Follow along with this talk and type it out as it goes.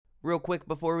Real quick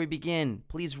before we begin,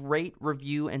 please rate,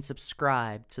 review, and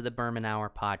subscribe to the Berman Hour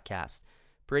podcast.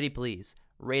 Pretty please.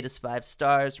 Rate us 5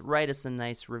 stars, write us a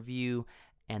nice review,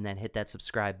 and then hit that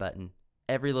subscribe button.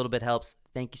 Every little bit helps.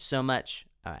 Thank you so much.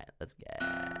 All right, let's get it.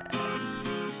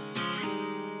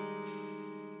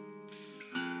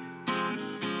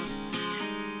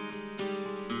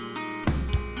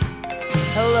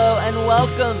 Hello and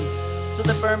welcome to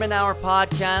the Berman Hour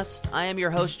podcast. I am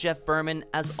your host, Jeff Berman.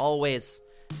 As always,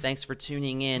 thanks for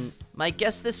tuning in. My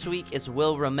guest this week is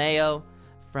Will Romeo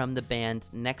from the band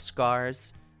Next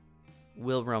Scars.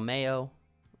 Will Romeo.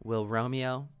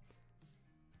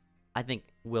 I think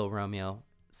Will Romeo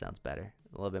sounds better.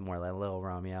 A little bit more like Lil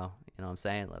Romeo. You know what I'm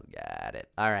saying? Let's get it.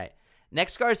 All right.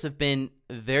 Next Scars have been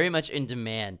very much in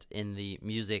demand in the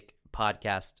music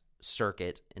podcast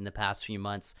circuit in the past few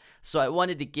months. So I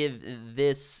wanted to give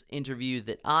this interview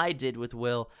that I did with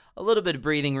Will a little bit of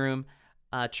breathing room.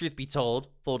 Truth be told,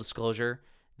 full disclosure,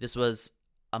 this was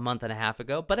a month and a half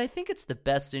ago, but I think it's the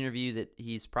best interview that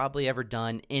he's probably ever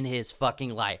done in his fucking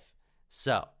life.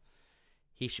 So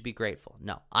he should be grateful.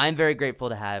 No, I'm very grateful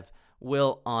to have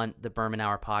Will on the Berman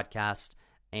Hour podcast.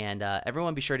 And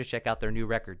everyone be sure to check out their new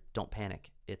record, Don't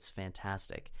Panic. It's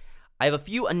fantastic. I have a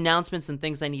few announcements and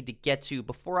things I need to get to.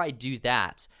 Before I do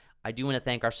that, I do want to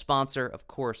thank our sponsor, of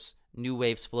course, New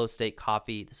Wave's Flow State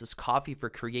Coffee. This is coffee for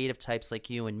creative types like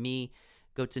you and me.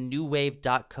 Go to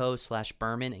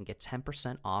newwave.co/Berman and get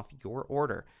 10% off your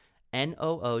order.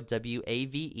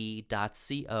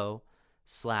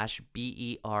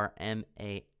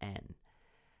 NOOWAVE.co/BERMAN.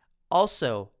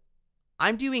 Also,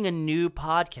 I'm doing a new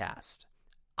podcast.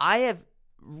 I have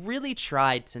really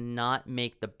tried to not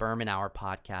make the Berman Hour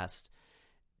podcast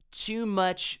too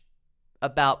much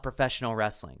about professional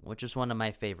wrestling, which is one of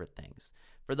my favorite things.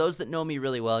 For those that know me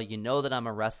really well, you know that I'm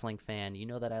a wrestling fan. You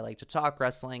know that I like to talk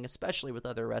wrestling, especially with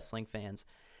other wrestling fans.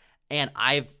 And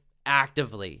I've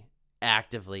actively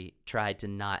tried to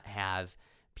not have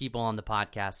people on the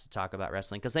podcast to talk about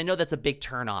wrestling because I know that's a big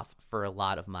turnoff for a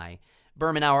lot of my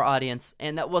Berman Hour audience,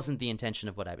 and that wasn't the intention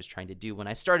of what I was trying to do when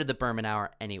I started the Berman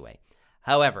Hour anyway.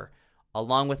 However,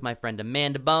 along with my friend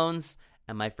Amanda Bones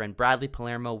and my friend Bradley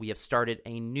Palermo, we have started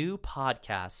a new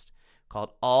podcast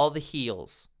called All the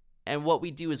Heels. And what we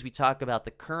do is we talk about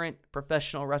the current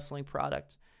professional wrestling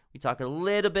product. We talk a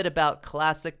little bit about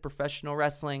classic professional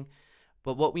wrestling.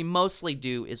 But what we mostly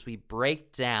do is we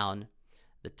break down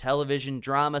the television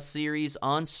drama series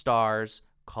on Starz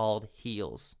called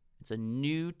Heels. It's a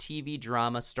new TV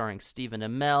drama starring Stephen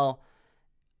Amell.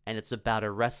 And it's about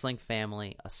a wrestling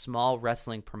family, a small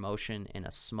wrestling promotion in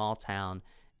a small town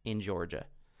in Georgia.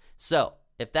 So,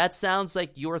 if that sounds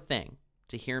like your thing,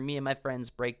 to hear me and my friends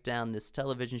break down this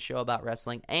television show about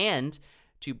wrestling and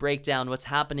to break down what's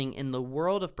happening in the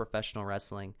world of professional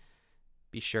wrestling,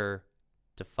 be sure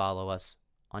to follow us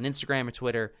on Instagram or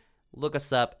Twitter. Look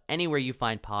us up anywhere you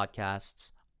find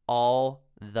podcasts. All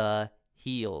the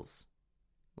Heels.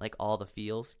 Like all the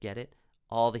feels, get it?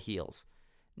 All the Heels.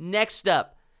 Next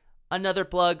up, another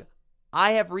plug,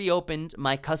 I have reopened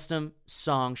my custom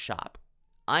song shop.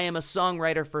 I am a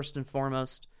songwriter first and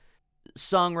foremost.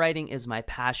 Songwriting is my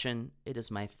passion. It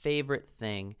is my favorite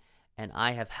thing. And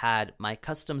I have had my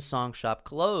custom song shop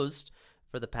closed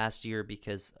for the past year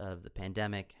because of the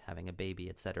pandemic, having a baby,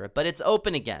 etc. But it's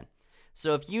open again.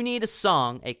 So if you need a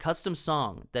song, a custom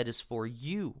song that is for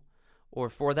you or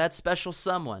for that special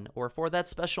someone or for that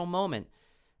special moment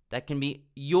that can be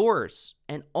yours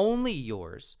and only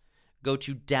yours, go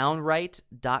to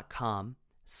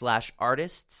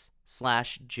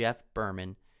downright.com/artists/Jeff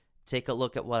Berman. Take a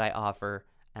look at what I offer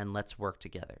and let's work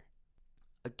together.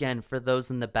 Again, for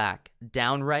those in the back,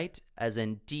 downright as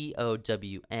in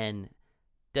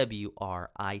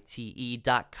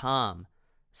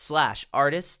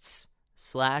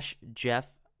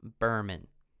DOWNWRITE.com/artists/Jeff Berman.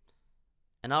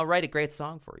 And I'll write a great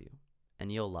song for you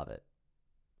and you'll love it.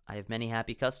 I have many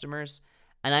happy customers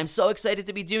and I'm so excited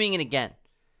to be doing it again.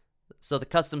 So the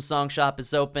custom song shop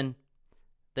is open.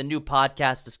 The new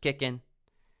podcast is kicking.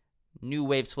 New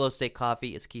Wave's Flow State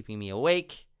Coffee is keeping me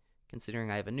awake, considering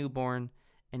I have a newborn.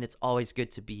 And it's always good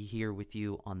to be here with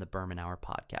you on the Berman Hour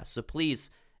podcast. So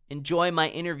please enjoy my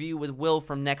interview with Will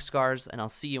from Next Scars, and I'll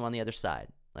see you on the other side.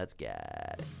 Let's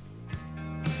get it.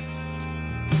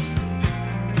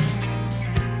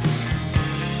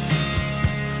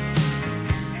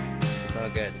 It's all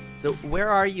good. So where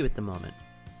are you at the moment?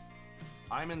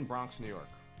 I'm in Bronx, New York.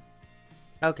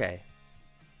 Okay.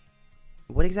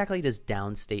 What exactly does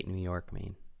downstate New York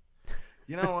mean?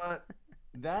 You know what?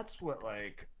 That's what,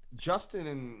 Justin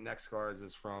in Next Scars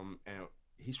is from, and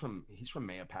he's from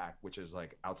Mayapack, which is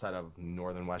like outside of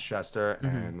northern Westchester, Hmm.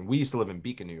 and we used to live in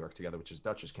Beacon, New York together, which is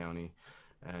Dutchess County,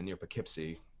 and near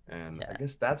Poughkeepsie. And I Yeah.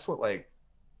 guess that's what like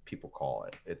people call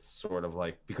it. It's sort of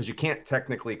like, because you can't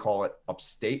technically call it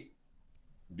upstate,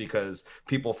 because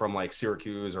people from like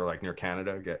Syracuse or like near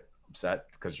Canada get upset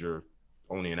because you're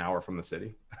only an hour from the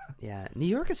city. Yeah. New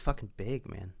York is fucking big,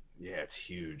 man. Yeah, it's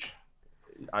huge.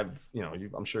 I'm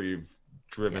sure you've Yeah.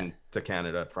 driven to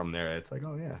Canada from there. It's like,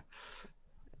 oh yeah,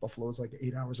 Buffalo's like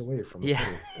 8 hours away from the Yeah.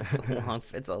 city.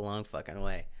 It's a long fucking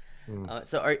way. Mm.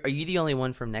 So are you the only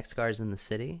one from Next Cars in the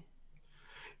city?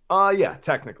 Yeah,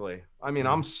 technically. I mean,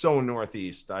 Yeah. I'm so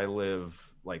northeast. I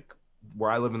live like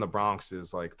where I live in the Bronx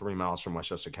is like 3 miles from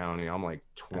Westchester County. I'm like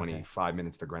Okay. 25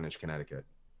 minutes to Greenwich, Connecticut.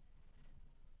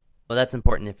 Well, that's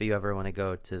important if you ever want to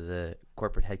go to the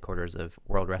corporate headquarters of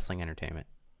World Wrestling Entertainment.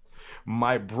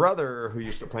 My brother, who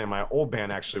used to play in my old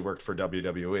band, actually worked for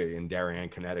WWE in Darien,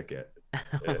 Connecticut,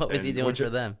 What was he and doing which for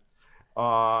them?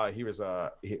 he was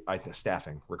a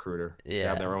staffing recruiter. They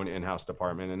have Yeah. their own in-house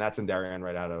department, and that's in Darien,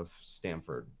 right out of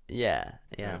Stamford. Yeah.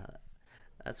 Yeah, Yeah.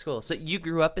 That's cool. So you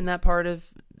grew up in that part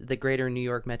of the greater New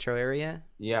York metro area?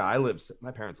 yeah. I live.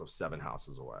 My parents live 7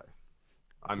 houses away.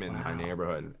 I'm in my Wow.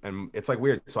 neighborhood, and it's like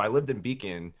weird. So I lived in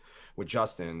Beacon with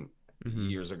Justin Hmm.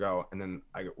 years ago, and then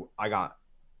I got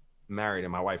married,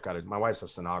 and my wife's a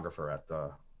stenographer at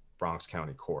the Bronx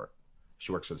County Court.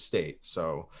 She works for the state,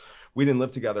 so we didn't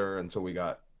live together until we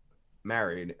got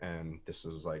married, and this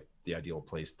was like the ideal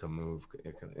place to move.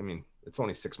 I mean, it's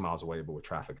only 6 miles away, but with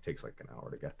traffic, it takes like an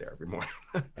hour to get there every morning.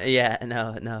 Yeah,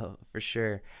 no, no, for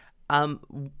sure.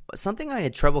 Something I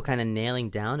had trouble kind of nailing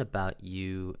down about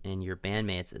you and your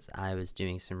bandmates as I was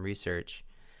doing some research.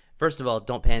 First of all,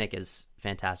 Don't Panic is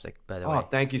fantastic, by the Oh, way.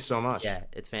 thank you so much. Yeah,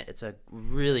 it's a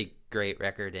really great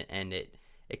record, and it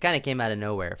kind of came out of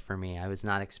nowhere for me. I was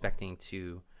not expecting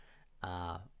to,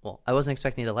 I wasn't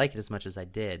expecting to like it as much as I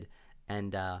did,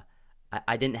 and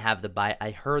I didn't have the buy.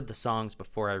 I heard the songs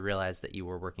before I realized that you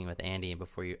were working with Andy, and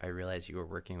I realized you were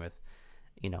working with,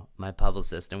 my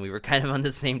publicist, and we were kind of on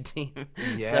the same team.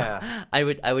 So Yeah. I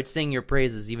would sing your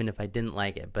praises even if I didn't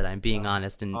like it, but I'm being Oh,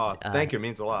 honest and oh, thank you. It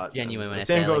means a lot. And genuine when the I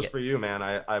say same I like goes it. for you, man.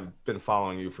 I've been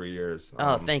following you for years.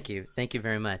 Oh, thank you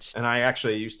very much. And I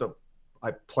actually I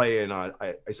play in, I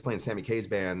used to play in Sammy K's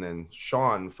band, and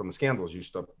Sean from the Scandals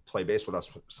used to play bass with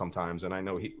us sometimes. And I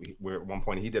know at one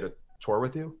point he did a tour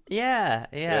with you. Yeah,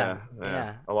 yeah, Yeah. Yeah.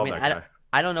 yeah. I I love mean, that guy.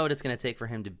 I don't know what it's gonna take for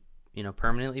him to,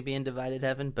 permanently be in divided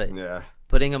heaven, but Yeah.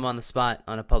 putting him on the spot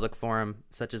on a public forum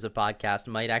such as a podcast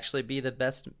might actually be the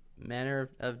best manner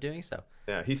of doing so.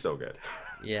 Yeah. He's so good.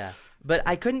 Yeah, but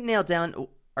I couldn't nail down.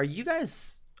 Are you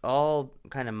guys all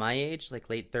kind of my age, like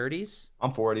late 30s?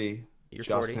 I'm 40. You're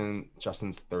 40.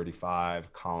 Justin's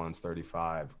 35. Colin's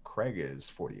 35. Craig is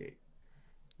 48.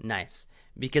 Nice.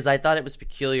 Because I thought it was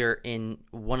peculiar in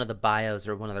one of the bios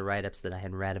or one of the write ups that I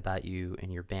had read about you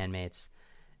and your bandmates.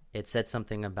 It said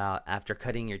something about after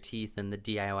cutting your teeth in the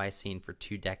DIY scene for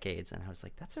 2 decades. And I was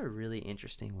like, that's a really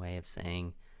interesting way of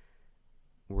saying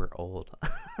we're old.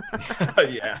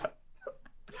 Yeah.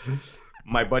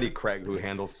 My buddy Craig, who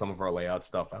handles some of our layout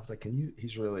stuff, I was like,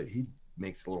 he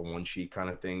makes little one sheet kind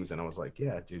of things. And I was like,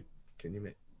 yeah, dude, can you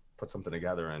put something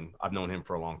together? And I've known him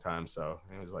for a long time. So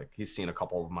it was like, he's seen a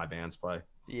couple of my bands play.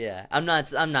 Yeah. I'm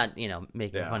not,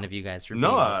 making Yeah. fun of you guys for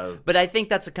No, being old. But I think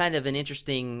that's a kind of an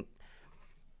interesting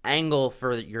angle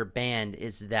for your band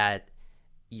is that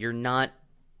you're not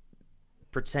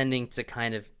pretending to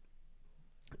kind of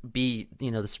be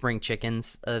the spring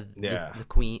chickens of yeah. the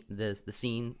queen the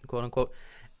scene, quote unquote,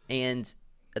 and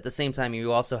at the same time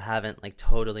you also haven't like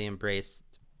totally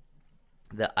embraced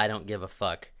the I don't give a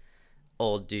fuck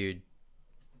old dude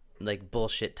like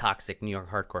bullshit toxic New York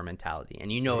hardcore mentality,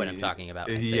 and you know what I'm talking about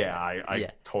when I say Yeah, that. I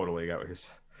Yeah, totally got what you're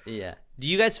saying. yeah. Do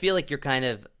you guys feel like you're kind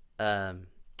of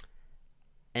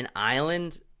an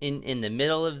island in the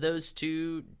middle of those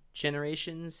two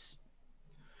generations?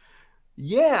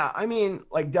 Yeah, I mean,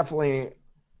 like definitely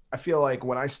I feel like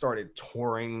when I started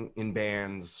touring in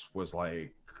bands was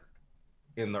like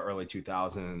in the early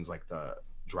 2000s, like the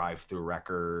Drive Through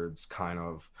Records, kind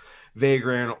of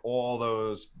Vagrant, all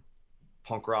those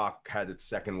punk rock had its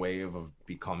second wave of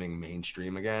becoming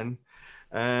mainstream again.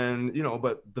 And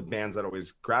but the bands that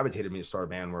always gravitated me to start a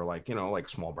band were like like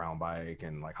Small Brown Bike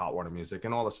and like Hot Water Music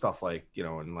and all the stuff, like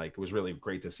and like it was really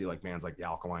great to see like bands like the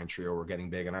Alkaline Trio were getting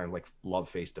big, and I like love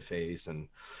Face to Face. And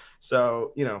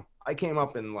so I came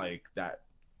up in like that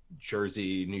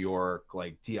Jersey, New York,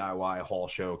 like DIY hall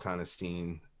show kind of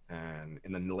scene, and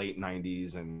in the late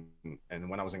 90s. And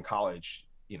when I was in college,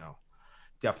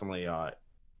 definitely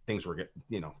things were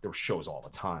there were shows all the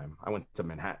time. I went to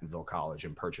Manhattanville College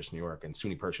in Purchase, New York, and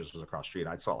SUNY Purchase was across the street.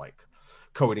 I saw like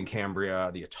Coed and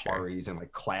Cambria, the Sure. Ataris, and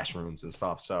like classrooms and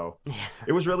stuff. So Yeah.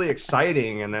 it was really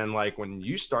exciting. And then like when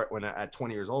at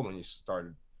 20 years old, when you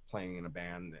started playing in a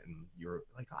band and you're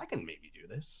like, I can maybe do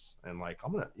this. And like,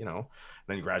 I'm going to,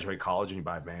 then you graduate college and you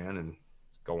buy a van and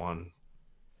go on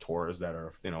tours that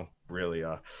are, really,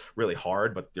 really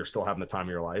hard, but you're still having the time of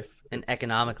your life. And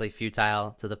economically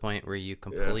futile to the point where you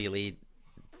completely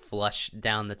flush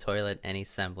down the toilet any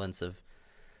semblance of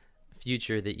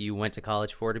future that you went to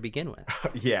college for to begin with.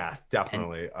 Yeah,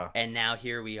 definitely. And now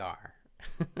here we are.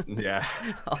 Yeah.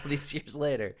 All these years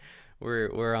later,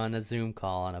 we're on a Zoom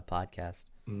call on a podcast.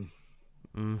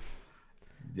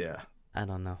 Yeah. I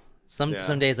don't know.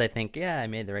 Some days I think, I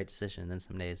made the right decision. And then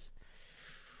some days,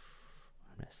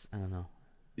 I don't know.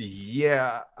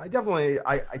 Yeah, I definitely.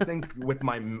 I think with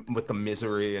the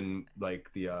misery and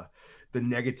like the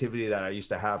negativity that I used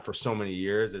to have for so many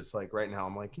years, it's like right now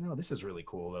I'm like, this is really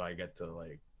cool that I get to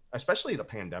like, especially the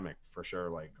pandemic for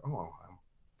sure. Like,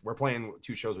 we're playing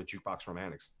 2 shows with Jukebox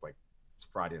Romantics like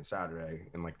Friday and Saturday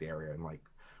in like the area in like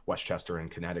Westchester and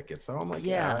Connecticut. So I'm like,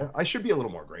 I should be a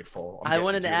little more grateful. I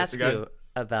wanted to ask you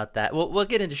about that. We'll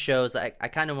get into shows. I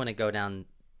kind of want to go down.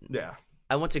 Yeah.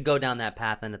 I want to go down that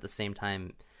path and at the same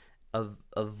time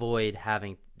avoid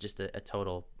having just a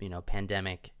total,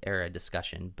 pandemic era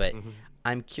discussion. But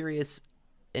I'm curious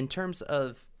in terms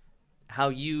of how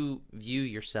you view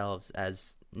yourselves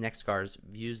as Next Scars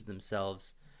views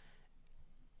themselves.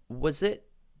 Was it,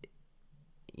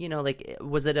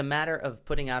 was it a matter of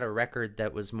putting out a record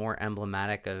that was more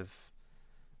emblematic of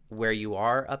where you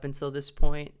are up until this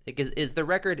point? Like, is the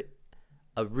record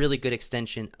a really good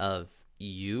extension of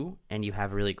you and you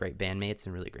have really great bandmates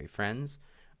and really great friends,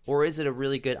 or is it a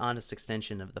really good honest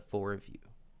extension of the 4 of you?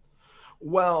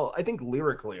 Well, I think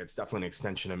lyrically it's definitely an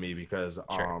extension of me because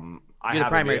You're the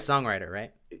primary songwriter,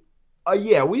 right?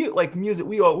 Yeah, we like music.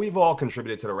 We've all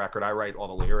contributed to the record. I write all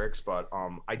the lyrics, but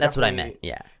that's what I meant.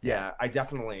 Yeah, I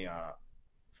definitely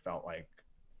felt like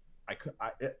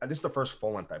this is the first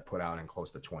full length I put out in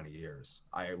close to 20 years.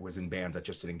 I was in bands that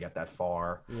just didn't get that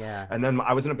far. Yeah. And then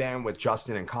I was in a band with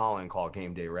Justin and Colin called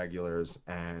Game Day Regulars,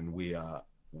 and we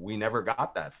never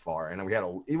got that far. And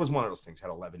it was one of those things,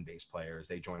 had 11 bass players.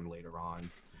 They joined later on.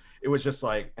 It was just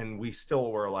like, and we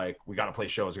still were like, we got to play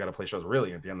shows.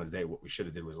 Really, at the end of the day, what we should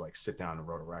have did was like sit down and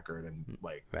wrote a record and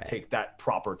like take that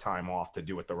proper time off to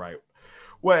do it the right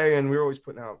way. And we were always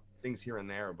putting out things here and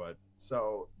there. But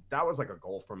so that was like a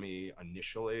goal for me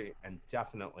initially. And I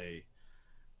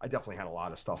definitely had a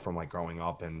lot of stuff from like growing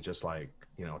up and just like,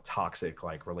 toxic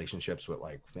like relationships with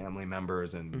like family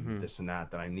members and this and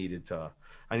that I needed to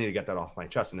get that off my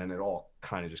chest. And then it all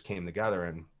kind of just came together.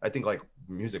 And I think like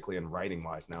musically and writing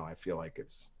wise now, I feel like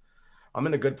I'm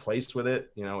in a good place with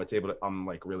it. I'm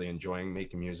like really enjoying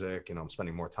making music and I'm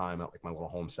spending more time at like my little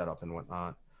home setup and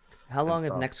whatnot. How long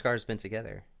have Next Scars been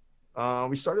together?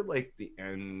 We started like the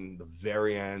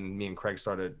very end. Me and Craig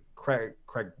started. Craig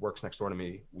works next door to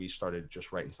me. We started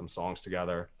just writing some songs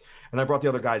together, and I brought the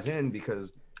other guys in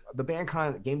because the band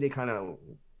Game Day kind of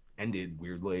ended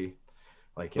weirdly.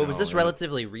 Like, was this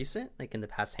relatively recent, like in the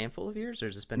past handful of years, or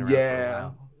has this been around for a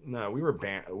while? No, we were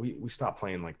band. We stopped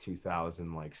playing like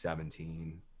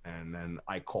 2017, and then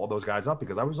I called those guys up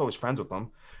because I was always friends with them,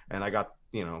 and I got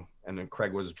and then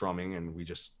Craig was drumming, and we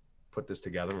just put this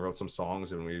together and wrote some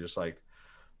songs, and we just like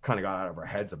kind of got out of our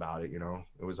heads about it.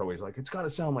 It was always like, it's got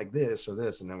to sound like this or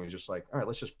this. And then we just like, all right,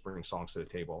 let's just bring songs to the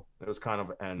table. It was kind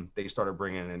of, and they started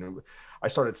bringing in, I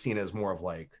started seeing it as more of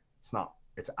like,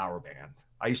 it's our band.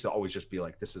 I used to always just be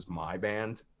like, this is my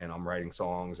band and I'm writing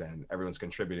songs and everyone's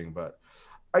contributing. But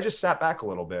I just sat back a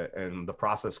little bit and the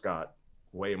process got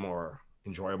way more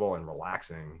enjoyable and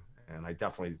relaxing. And I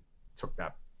definitely took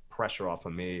that pressure off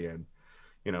of me. And,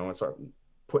 it's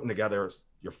putting together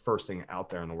your first thing out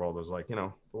there in the world was like,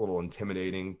 a little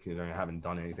intimidating. I haven't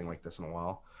done anything like this in a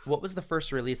while. What was the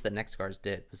first release that Next Scars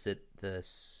did? Was it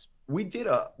this? We did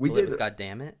God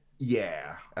Damn It.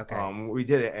 Yeah. Okay. We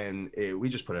did it and we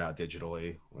just put it out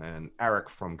digitally. And Eric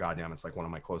from Goddamn It's like one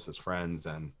of my closest friends.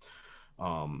 And,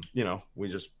 we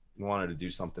just wanted to do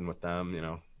something with them,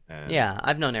 And yeah,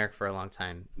 I've known Eric for a long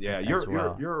time. Yeah,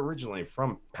 you're originally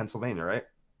from Pennsylvania, right?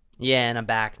 Yeah, and I'm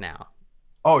back now.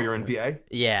 Oh, you're in PA?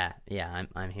 Yeah,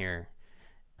 I'm here.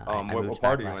 I moved what back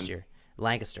part are you last year.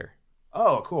 Lancaster.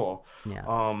 Oh, cool. Yeah.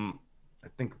 I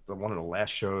think one of the last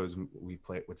shows we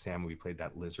played with Sam, we played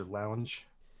that Lizard Lounge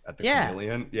at the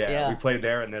Chameleon. Yeah, we played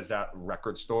there, and there's that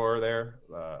record store there.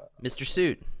 Mr.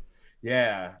 Suit.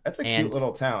 Yeah, that's a cute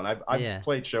little town. I've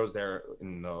played shows there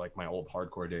in like my old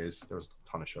hardcore days. There was a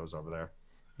ton of shows over there.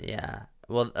 Yeah.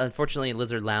 Well, unfortunately,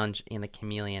 Lizard Lounge and the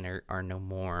Chameleon are no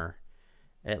more,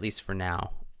 at least for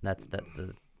now. That's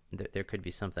there could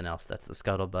be something else. That's the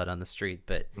scuttlebutt on the street.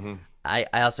 But Mm-hmm. I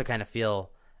also kind of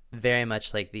feel very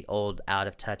much like the old out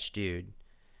of touch dude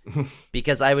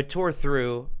because I would tour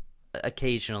through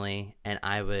occasionally and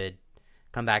I would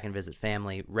come back and visit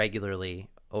family regularly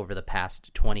over the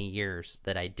past 20 years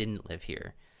that I didn't live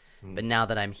here. But now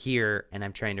that I'm here and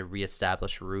I'm trying to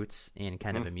reestablish roots in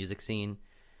kind of a music scene,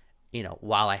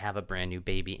 while I have a brand new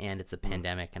baby and it's a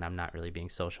pandemic and I'm not really being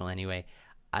social anyway,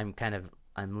 I'm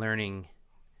learning,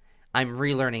 I'm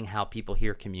relearning how people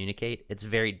here communicate. It's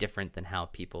very different than how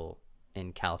people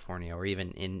in California or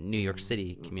even in New York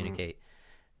City communicate.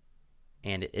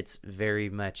 And it's very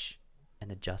much an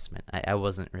adjustment. I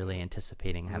wasn't really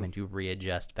anticipating having to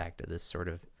readjust back to this sort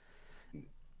of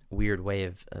weird way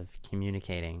of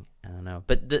communicating. I don't know.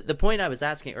 But the point I was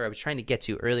asking, or I was trying to get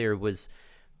to earlier was,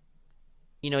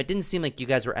 it didn't seem like you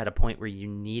guys were at a point where you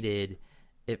needed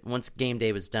it. Once game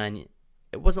day was done,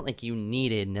 it wasn't like you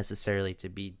needed necessarily to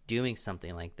be doing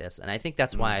something like this. And I think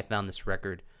that's why I found this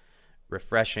record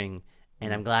refreshing.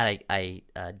 And I'm glad I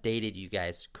dated you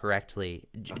guys correctly,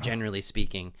 generally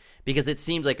speaking, because it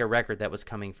seemed like a record that was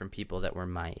coming from people that were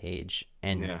my age.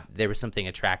 And there was something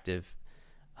attractive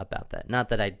about that. Not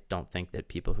that I don't think that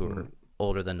people who are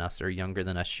older than us or younger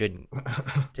than us shouldn't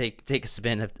take a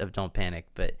spin of Don't Panic,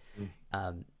 but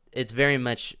it's very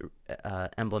much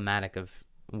emblematic of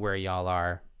where y'all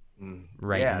are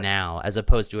right now, as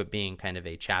opposed to it being kind of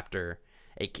a chapter,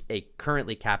 a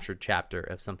currently captured chapter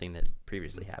of something that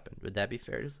previously happened. Would that be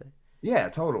fair to say? Yeah,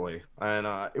 totally. And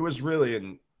it was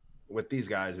really with these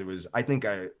guys. It was, I think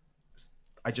I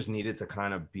just needed to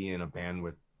kind of be in a band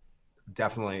with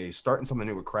definitely starting something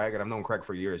new with Craig. And I've known Craig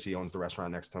for years. He owns the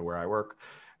restaurant next to where I work,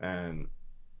 and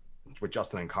with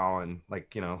Justin and Colin,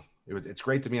 like, it's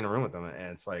great to be in a room with them.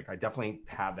 And it's like, I definitely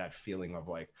have that feeling of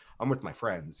like, I'm with my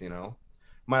friends,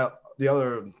 the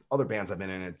other bands I've been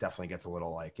in, it definitely gets a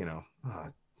little like, oh, I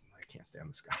can't stand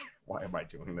this guy. Why am I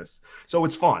doing this? So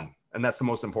it's fun. And that's the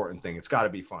most important thing. It's got to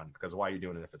be fun, because why are you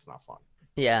doing it if it's not fun?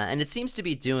 Yeah. And it seems to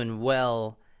be doing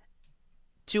well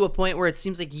to a point where it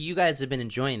seems like you guys have been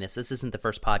enjoying this. This isn't the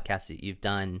first podcast that you've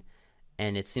done.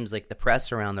 And it seems like the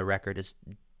press around the record has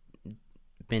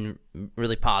been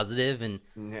really positive and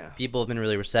people have been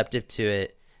really receptive to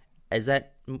it. Is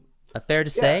that fair to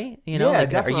say?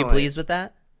 Are you pleased with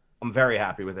that? I'm very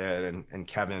happy with it. And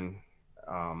Kevin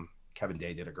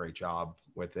Day did a great job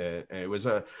with it. And it was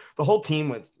the whole team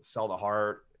with Sell the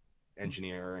Heart,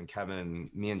 engineer, and Kevin,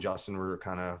 me and Justin were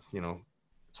kind of,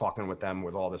 talking with them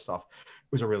with all this stuff. It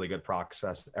was a really good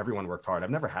process. Everyone worked hard. I've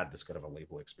never had this good of a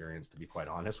label experience, to be quite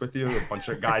honest with you. A bunch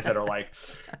of guys that are like,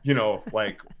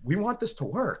 like, we want this to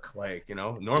work. Like,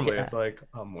 normally it's like,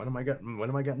 when am I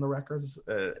getting the records?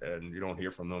 And you don't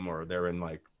hear from them, or they're in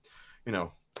like,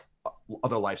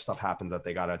 other life stuff happens that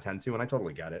they got to attend to. And I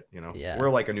totally get it. We're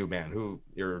like a new band who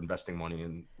you're investing money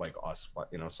in, like us, but,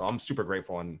 so I'm super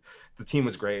grateful. And the team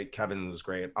was great. Kevin was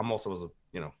great. I'm also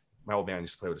my old band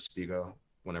used to play with Espiga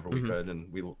whenever we could.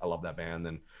 And I love that band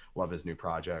and love his new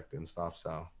project and stuff.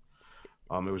 So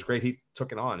it was great. He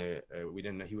took it on.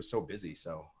 He was so busy.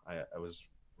 So I was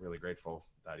really grateful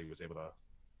that he was able to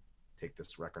take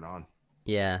this record on.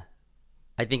 Yeah.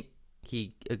 I think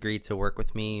he agreed to work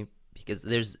with me because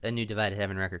there's a new Divided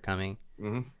Heaven record coming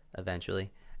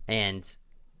eventually. And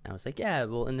I was like, yeah,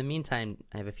 well, in the meantime,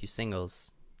 I have a few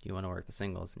singles. Do you want to work the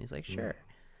singles? And he's like, sure.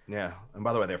 Yeah. And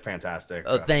by the way, they're fantastic.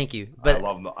 Oh, thank you. But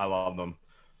I love them.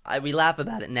 We laugh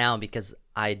about it now because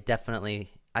I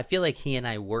feel like he and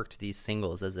I worked these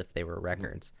singles as if they were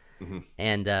records.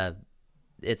 And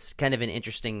it's kind of an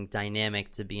interesting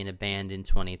dynamic to be in a band in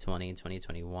 2020 and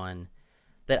 2021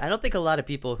 that I don't think a lot of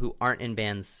people who aren't in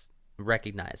bands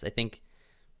recognize. I think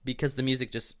because the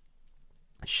music just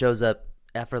shows up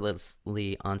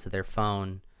effortlessly onto their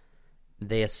phone,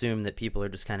 they assume that people are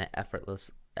just kind of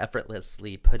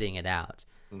effortlessly putting it out.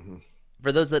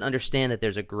 For those that understand that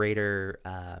there's a greater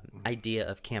idea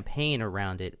of campaign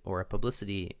around it, or a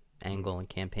publicity angle and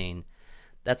campaign,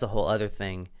 that's a whole other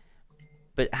thing.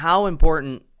 But how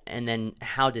important, and then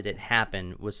how did it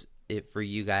happen, was it for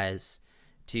you guys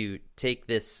to take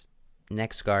this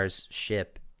Next Scars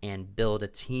ship and build a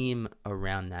team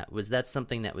around that? Was that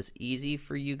something that was easy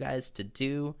for you guys to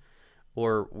do,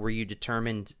 or were you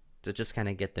determined to just kind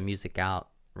of get the music out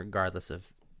regardless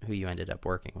of who you ended up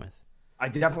working with?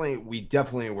 We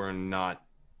definitely were not.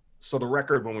 So the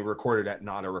record, when we recorded at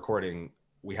Not a Recording,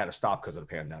 we had to stop because of the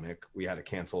pandemic. We had to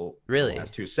cancel the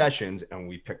last 2 sessions, and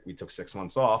we took 6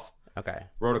 months off. Okay.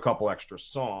 Wrote a couple extra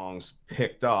songs,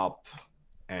 picked up,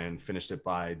 and finished it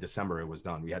by December. It was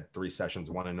done. We had 3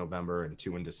 sessions, 1 in November and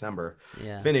 2 in December.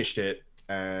 Yeah. Finished it,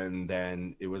 and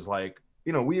then it was like,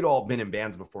 we'd all been in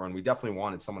bands before, and we definitely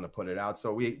wanted someone to put it out.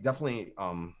 So we definitely,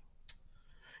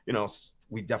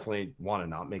 we definitely want to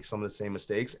not make some of the same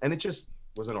mistakes, and it just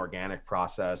was an organic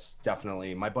process.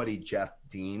 Definitely, my buddy Jeff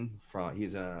Dean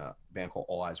he's in a band called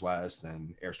All Eyes West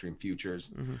and Airstream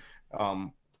Futures. Mm-hmm.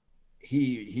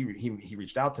 He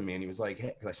reached out to me, and he was like,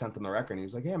 hey, because I sent him the record, and he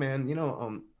was like, hey man,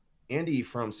 Andy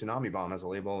from Tsunami Bomb has a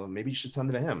label, and maybe you should send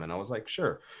it to him. And I was like,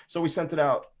 sure. So we sent it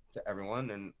out to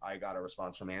everyone, and I got a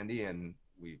response from Andy, and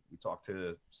we talked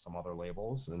to some other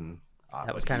labels, and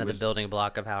that was kind of the building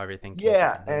block of how everything came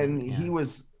together.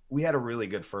 And we had a really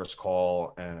good first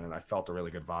call, and I felt a really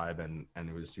good vibe, and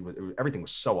everything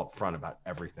was so upfront about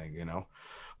everything,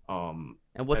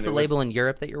 And what's the label in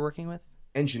Europe that you're working with?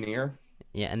 Engineer.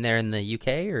 Yeah, and they're in the UK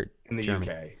or in the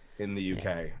Germany? UK. In the UK,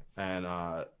 yeah.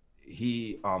 And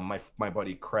he, my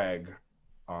buddy Craig,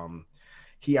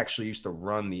 he actually used to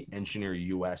run the Engineer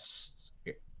US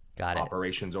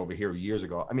operations over here years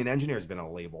ago. I mean, Engineer has been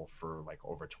a label for like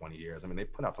over 20 years. I mean, they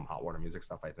put out some hot water music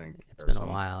stuff, I think. It's been a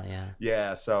while, yeah.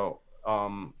 Yeah, so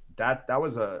that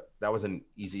was an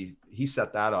easy. He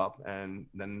set that up, and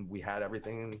then we had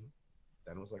everything, and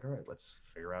then it was like, all right, let's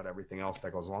figure out everything else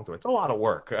that goes along to it. It's a lot of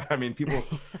work. I mean, people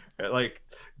like,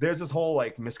 there's this whole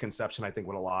like misconception, I think,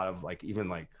 with a lot of like, even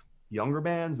like younger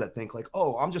bands that think like,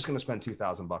 oh, I'm just going to spend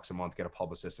 $2,000 a month, get a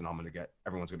publicist, and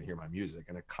everyone's going to hear my music.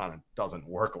 And it kind of doesn't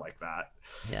work like that.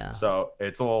 Yeah. So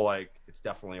it's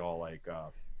definitely all like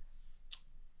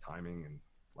timing and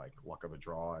like luck of the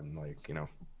draw. And like,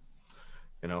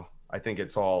 I think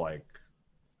it's all like,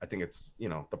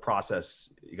 the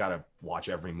process, you got to watch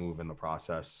every move in the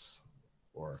process,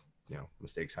 or,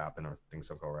 mistakes happen or things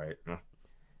don't go right.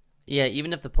 Yeah.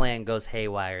 Even if the plan goes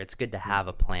haywire, it's good to have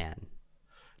a plan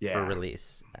for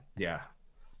release. Yeah.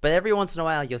 But every once in a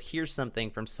while, you'll hear something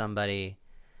from somebody.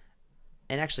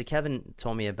 And actually, Kevin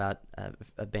told me about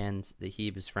a band that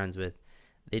he was friends with.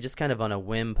 They just kind of on a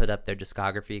whim put up their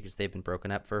discography because they've been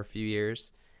broken up for a few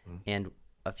years. And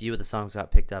a few of the songs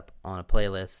got picked up on a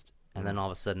playlist. And then all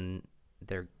of a sudden,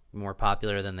 they're more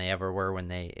popular than they ever were when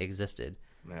they existed.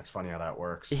 Man, it's funny how that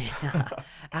works. Yeah.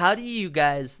 How do you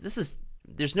guys...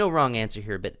 There's no wrong answer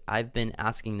here, but I've been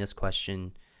asking this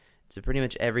question to pretty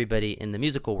much everybody in the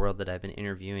musical world that I've been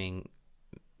interviewing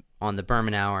on the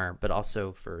Berman Hour, but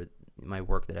also for my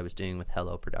work that I was doing with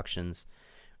Hello Productions,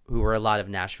 who were a lot of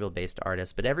Nashville-based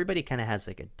artists. But everybody kind of has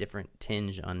like a different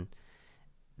tinge on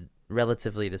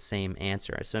relatively the same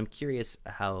answer. So I'm curious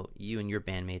how you and your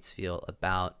bandmates feel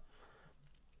about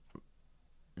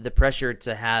the pressure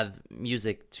to have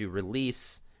music to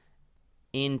release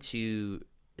into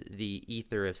the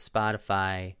ether of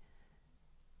Spotify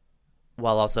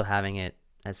while also having it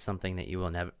as something that you will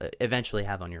never eventually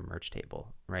have on your merch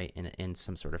table, right? In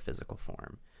some sort of physical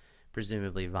form,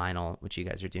 presumably vinyl, which you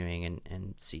guys are doing,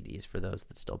 and CDs for those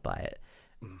that still buy it.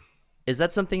 Is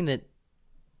that something that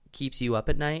keeps you up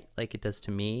at night like it does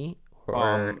to me,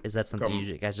 or is that something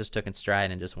you guys just took in stride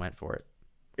and just went for it?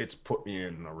 It's put me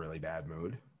in a really bad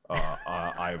mood.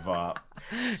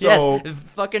 Yes,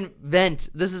 fucking vent.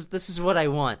 This is what I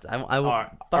want. I will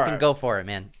fucking go for it,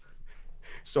 man.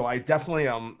 So I definitely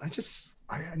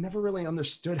I never really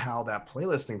understood how that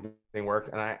playlisting thing worked,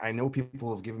 and I know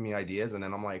people have given me ideas, and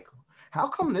then I'm like, how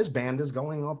come this band is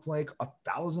going up like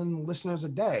 1,000 listeners a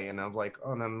day? And I was like,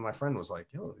 oh, and then my friend was like,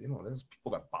 yo, there's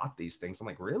people that bought these things. I'm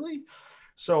like, really?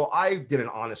 So I did an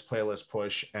honest playlist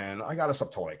push, and I got us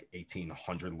up to like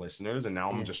 1,800 listeners. And now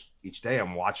I'm just, each day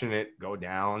I'm watching it go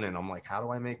down, and I'm like, how do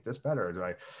I make this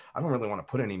better? I don't really want to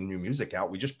put any new music out.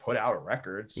 We just put out a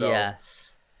record. So, yeah.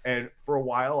 And for a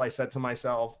while I said to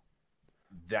myself,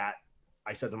 I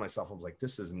was like,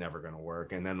 this is never going to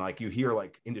work. And then like you hear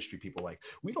like industry people like,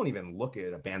 we don't even look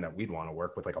at a band that we'd want to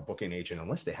work with, like a booking agent,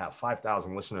 unless they have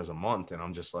 5,000 listeners a month. And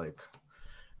I'm just like,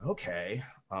 okay.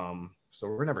 So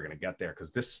we're never going to get there,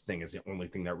 because this thing is the only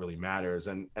thing that really matters.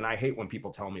 And I hate when people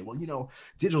tell me, well,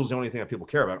 digital is the only thing that people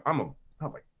care about. I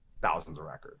have like thousands of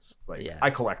records. Like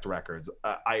I collect records.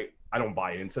 I don't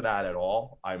buy into that at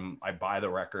all. I buy the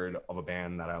record of a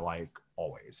band that I like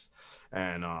always.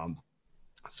 And,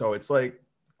 so it's like,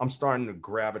 I'm starting to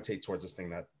gravitate towards this thing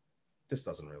that this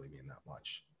doesn't really mean that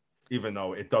much, even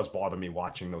though it does bother me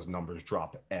watching those numbers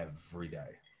drop every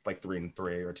day, like 3 and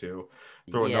 3 or 2.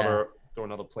 Throw another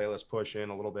playlist push in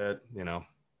a little bit, The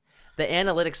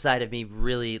analytics side of me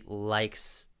really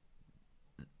likes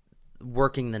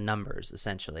working the numbers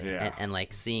essentially, and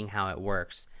like seeing how it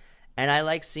works. And I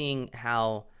like seeing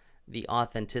how the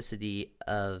authenticity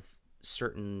of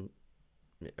certain,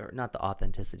 or not the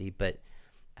authenticity, but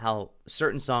how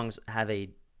certain songs have a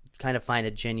kind of find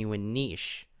a genuine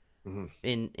niche Hmm.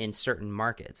 in certain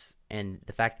markets, and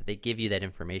the fact that they give you that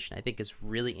information, I think, is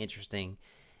really interesting,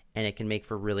 and it can make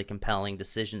for really compelling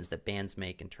decisions that bands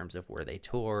make in terms of where they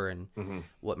tour and Hmm.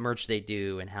 what merch they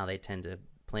do and how they tend to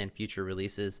plan future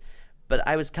releases. But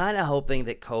I was kind of hoping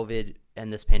that COVID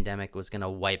and this pandemic was going to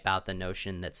wipe out the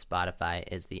notion that Spotify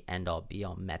is the end all be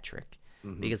all metric,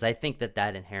 Hmm. because I think that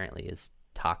that inherently is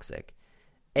toxic.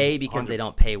 A, because they 100.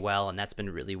 don't pay well, and that's been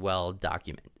really well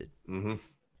documented. Hmm.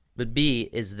 But B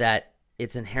is that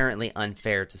it's inherently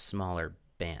unfair to smaller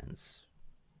bands.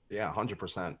 Yeah,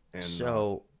 100%. And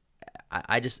So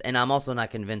I just, and I'm also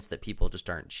not convinced that people just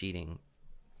aren't cheating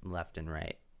left and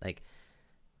right. Like,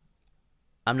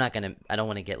 I don't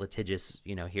want to get litigious,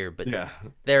 here, but yeah,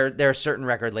 there are certain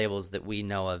record labels that we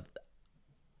know of.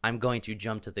 I'm going to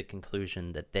jump to the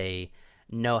conclusion that they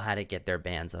know how to get their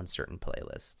bands on certain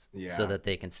playlists so yeah. that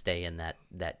they can stay in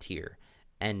that tier.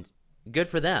 And good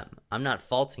for them. I'm not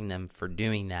faulting them for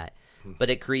doing that, but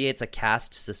it creates a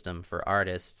caste system for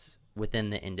artists within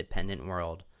the independent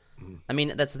world. Mhm. I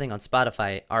mean, that's the thing on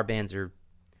Spotify. Our bands are,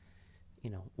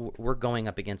 we're going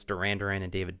up against Duran Duran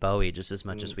and David Bowie just as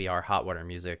much as we are Hot Water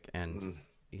Music and, Mhm.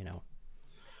 you know,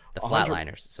 the 100.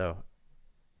 Flatliners. So,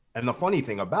 And the funny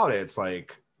thing about it, it's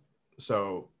like,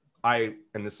 so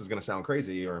and this is going to sound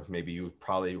crazy, or maybe you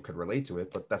probably could relate to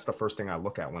it, but that's the first thing I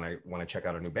look at when I check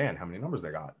out a new band, how many numbers they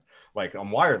got. Like,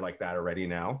 I'm wired like that already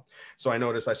now. So I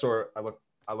noticed,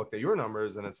 I looked at your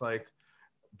numbers, and it's like,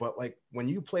 but like when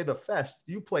you play the fest,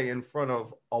 you play in front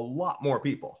of a lot more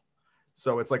people.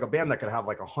 So it's like a band that could have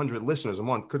like 100 listeners a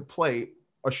month could play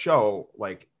a show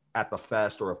like at the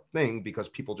fest or a thing, because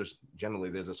people just generally,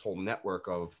 there's this whole network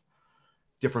of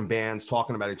different bands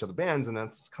talking about each other bands, and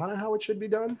that's kind of how it should be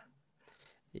done.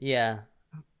 yeah,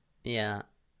 yeah.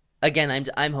 Again,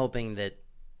 I'm hoping that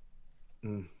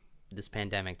Mm, this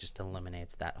pandemic just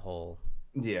eliminates that whole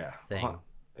yeah. thing.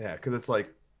 Yeah, because it's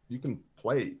like you can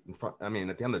play in front. I mean,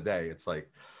 at the end of the day, it's like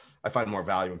I find more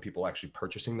value in people actually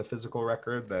purchasing the physical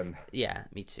record than. Yeah,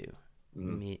 me too.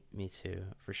 Mm, Me too,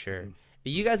 for sure. mm,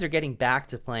 But you guys are getting back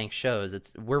to playing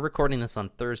shows. We're recording this on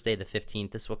Thursday the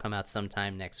 15th. This will come out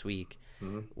sometime next week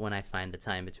mm, when I find the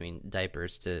time between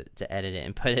diapers to edit it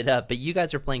and put it up. But you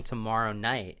guys are playing tomorrow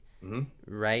night, mm.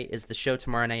 right? Is the show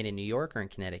tomorrow night in New York or in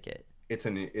Connecticut? It's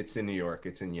in New York.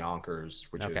 It's in Yonkers,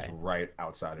 which is Okay. right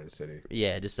outside of the city.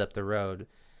 Yeah, just up the road.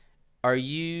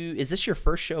 Is this your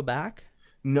first show back?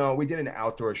 No, we did an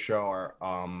outdoor show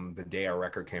the day our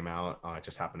record came out. It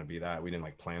just happened to be that. We didn't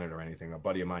like plan it or anything. A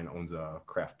buddy of mine owns a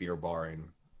craft beer bar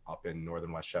up in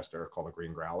northern Westchester called the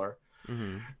Green Growler.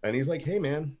 Mm-hmm. And he's like, "Hey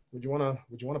man, would you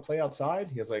wanna play outside?"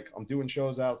 He was like, "I'm doing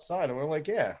shows outside." And we're like,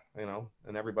 "Yeah,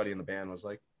 And everybody in the band was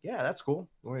like, "Yeah, that's cool.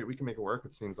 We can make it work.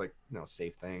 It seems like,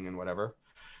 safe thing and whatever."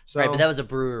 Right, but So that was a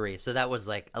brewery, so that was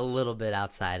like a little bit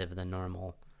outside of the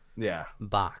normal yeah.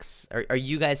 box. Are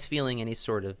you guys feeling any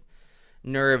sort of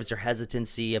nerves or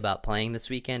hesitancy about playing this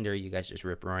weekend, or are you guys just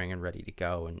rip roaring and ready to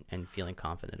go and feeling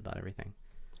confident about everything?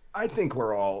 I think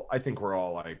we're all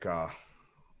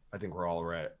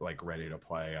ready to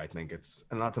play. I think it's,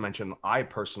 and not to mention, I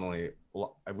personally,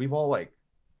 we all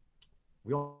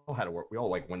had to work. We all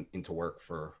like went into work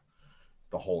for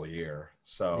the whole year.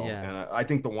 So, Yeah, and I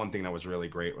think the one thing that was really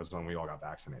great was when we all got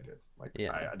vaccinated. Like,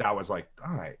 yeah, that was like,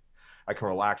 all right, I can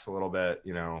relax a little bit,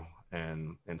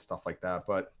 and stuff like that.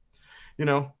 But,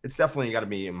 it's definitely, you got to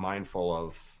be mindful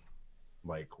of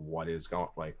like what's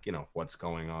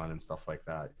going on and stuff like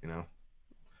that.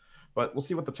 But we'll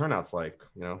see what the turnout's like.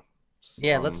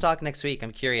 yeah. Let's talk next week.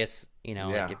 I'm curious, like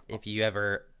Yeah. if you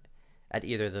ever at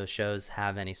either of those shows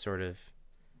have any sort of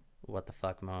what the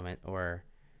fuck moment, or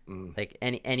Mm, like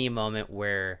any moment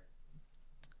where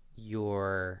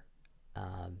your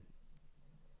um,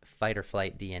 fight or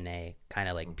flight DNA kind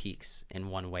of like mm, peaks in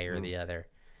one way or mm. the other,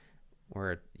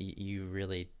 where you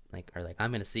really like are like,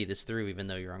 I'm gonna see this through even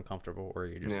though you're uncomfortable, or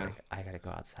you're just Yeah. like, I gotta go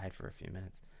outside for a few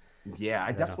minutes. Yeah, I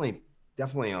I don't know.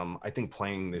 definitely I think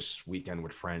playing this weekend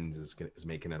with friends is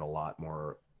making it a lot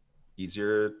more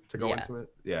easier to go Yeah, into it.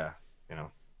 Yeah, you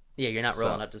know. yeah, you're not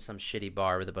rolling So, up to some shitty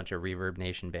bar with a bunch of Reverb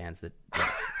Nation bands that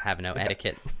have no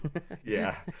etiquette.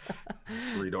 yeah,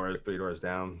 three doors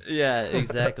down. Yeah,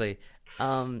 exactly.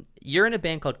 You're in a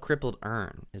band called Crippled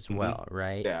Urn as Hmm. well,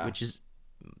 right? Yeah. Which is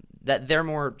that they're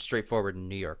more straightforward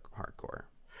New York hardcore.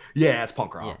 Yeah, it's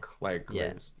punk Yeah, rock. Like,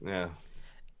 yeah. yeah.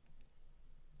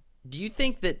 Do you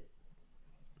think that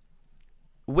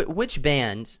which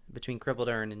band between Crippled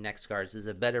Urn and Next Scars is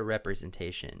a better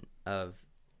representation of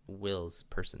Will's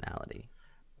personality?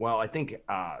 Well, I think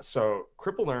so.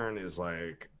 Cripple Learn is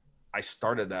like I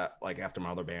started that like after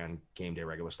my other band, Game Day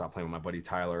Regular, stopped playing with my buddy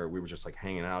Tyler. We were just like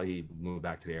hanging out. He moved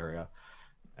back to the area,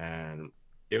 and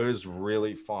it was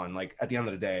really fun. Like at the end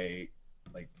of the day,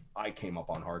 like I came up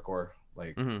on hardcore,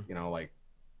 like you know, like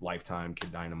Lifetime,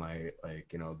 Kid Dynamite, like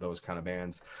you know those kind of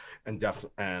bands, and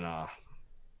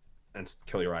and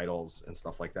Kill Your Idols and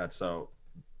stuff like that. So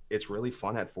it's really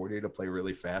fun at 40 to play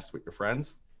really fast with your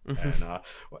friends,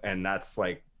 and that's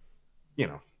like, you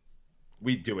know,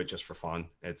 we do it just for fun.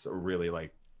 It's really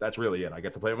like, that's really it. I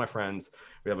get to play with my friends.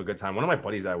 We have a good time. One of my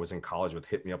buddies I was in college with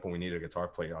hit me up when we needed a guitar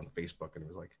player on Facebook, and he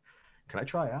was like, "Can I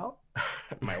try out?"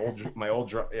 my old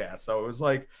drum. Yeah. So it was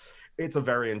like, it's a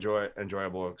very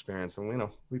enjoyable experience, and you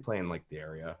know, we play in like the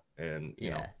area, and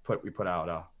you know, we put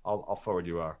out. I'll forward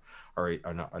you our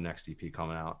next EP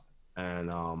coming out, and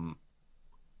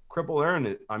Cripple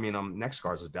Learn. I mean, Next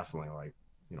Scars is definitely like,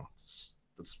 you know, it's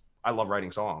I love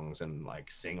writing songs and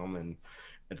like sing them, and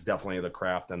it's definitely the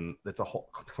craft, and it's a whole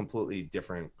completely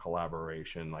different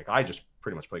collaboration. Like I just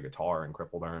pretty much play guitar, and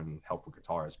Cripple Learn help with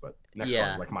guitars, but Next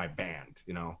Scars is like my band,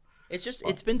 you know. It's just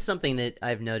it's been something that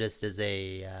I've noticed as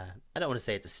a I don't want to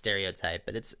say it's a stereotype,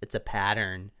 but it's a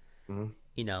pattern.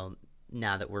 You know,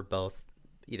 now that we're both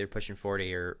either pushing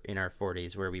 40 or in our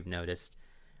 40s, where we've noticed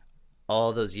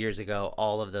all those years ago,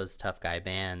 all of those tough guy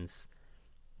bands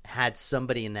had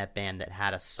somebody in that band that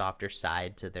had a softer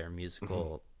side to their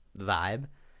musical vibe,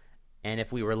 and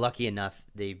if we were lucky enough,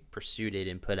 they pursued it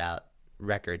and put out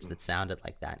records that sounded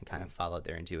like that and kind of followed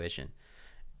their intuition.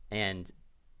 And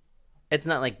it's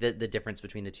not like the difference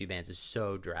between the two bands is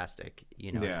so drastic,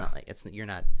 you know. It's not like you're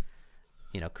not,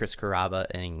 you know, Chris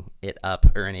Carrabba-ing it up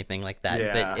or anything like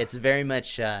that, but it's very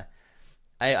much I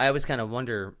always kind of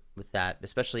wonder with that,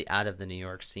 especially out of the New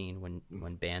York scene,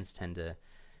 when bands tend to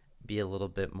be a little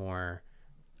bit more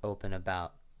open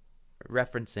about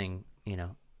referencing, you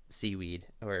know, Seaweed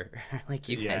or like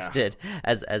you guys did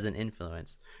as an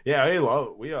influence. Yeah, we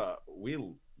love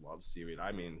Seaweed.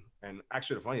 I mean, and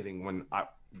actually the funny thing, when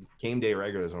Game Day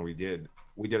Regulars, when we did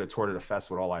a tour to the fest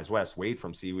with All Eyes West, Wade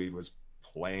from Seaweed was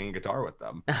playing guitar with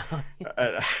them.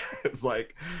 It was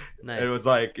like, nice. It was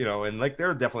like, you know, and like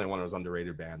they're definitely one of those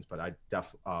underrated bands, but I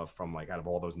from like out of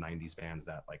all those 90s bands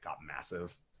that like got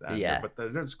massive, but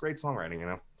there's great songwriting, you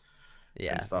know.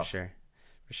 Yeah, for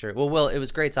sure. Well, Will, it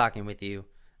was great talking with you.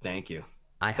 Thank you.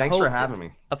 Thanks for having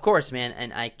me. Of course, man.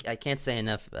 And I can't say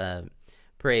enough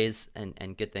praise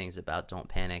and good things about Don't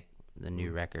Panic, the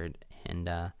new record. And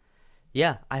I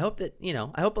hope that, you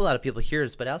know, I hope a lot of people hear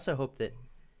this, but I also hope that,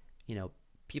 you know,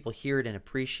 people hear it and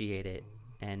appreciate it,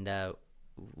 and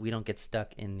we don't get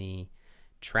stuck in the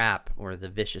trap or the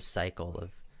vicious cycle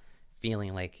of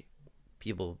feeling like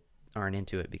people aren't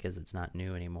into it because it's not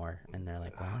new anymore, and they're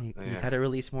like, well, you gotta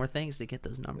release more things to get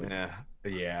those numbers. I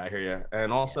hear you.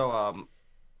 And also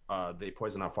They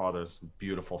Poison Our Fathers,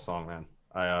 beautiful song, man.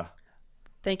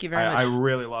 Thank you very much. I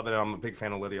really love it. I'm a big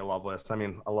fan of Lydia Lovelace. I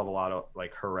mean, I love a lot of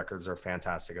like her records are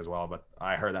fantastic as well, but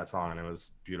I heard that song and it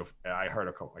was beautiful. I heard it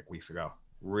a couple like weeks ago.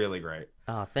 Really great.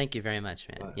 Oh, thank you very much,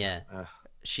 man.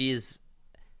 She's,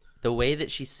 the way that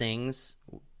she sings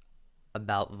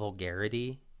about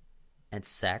vulgarity and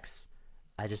sex,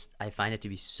 I find it to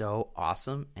be so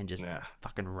awesome and just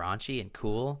fucking raunchy and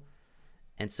cool.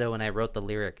 And so when I wrote the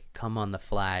lyric "Come on the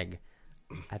Flag,"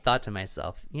 I thought to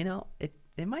myself, you know, it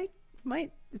might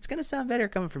it's gonna sound better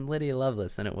coming from Lydia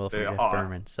Lovelace than it will from Jeff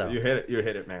Berman. So you hit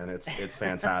it, man. It's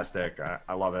fantastic.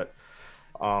 I love it.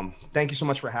 Thank you so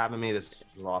much for having me. This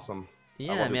was awesome.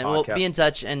 Yeah, man. We'll be in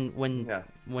touch, and when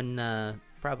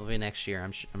probably next year,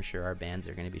 I'm sure our bands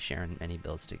are going to be sharing many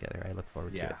bills together. I look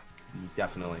forward to it.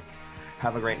 Definitely.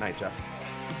 Have a great night, Jeff.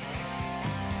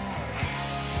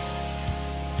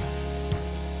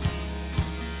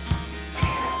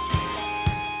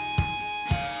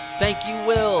 Thank you,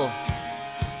 Will.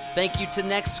 Thank you to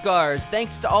Next Scars.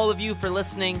 Thanks to all of you for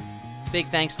listening. Big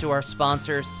thanks to our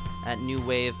sponsors at New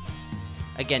Wave.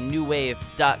 Again,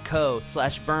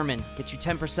 newwave.co/Berman. Get you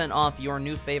 10% off your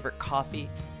new favorite coffee.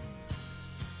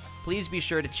 Please be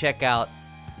sure to check out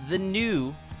the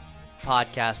new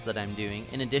podcast that I'm doing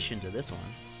in addition to this one.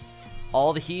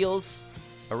 All the Heels,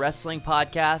 a wrestling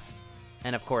podcast.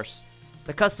 And of course,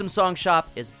 the Custom Song Shop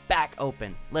is back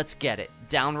open. Let's get it.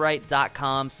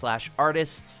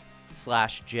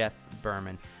 Downright.com/artists/Jeff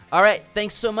Berman. All right,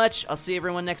 thanks so much. I'll see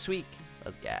everyone next week.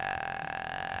 Let's go.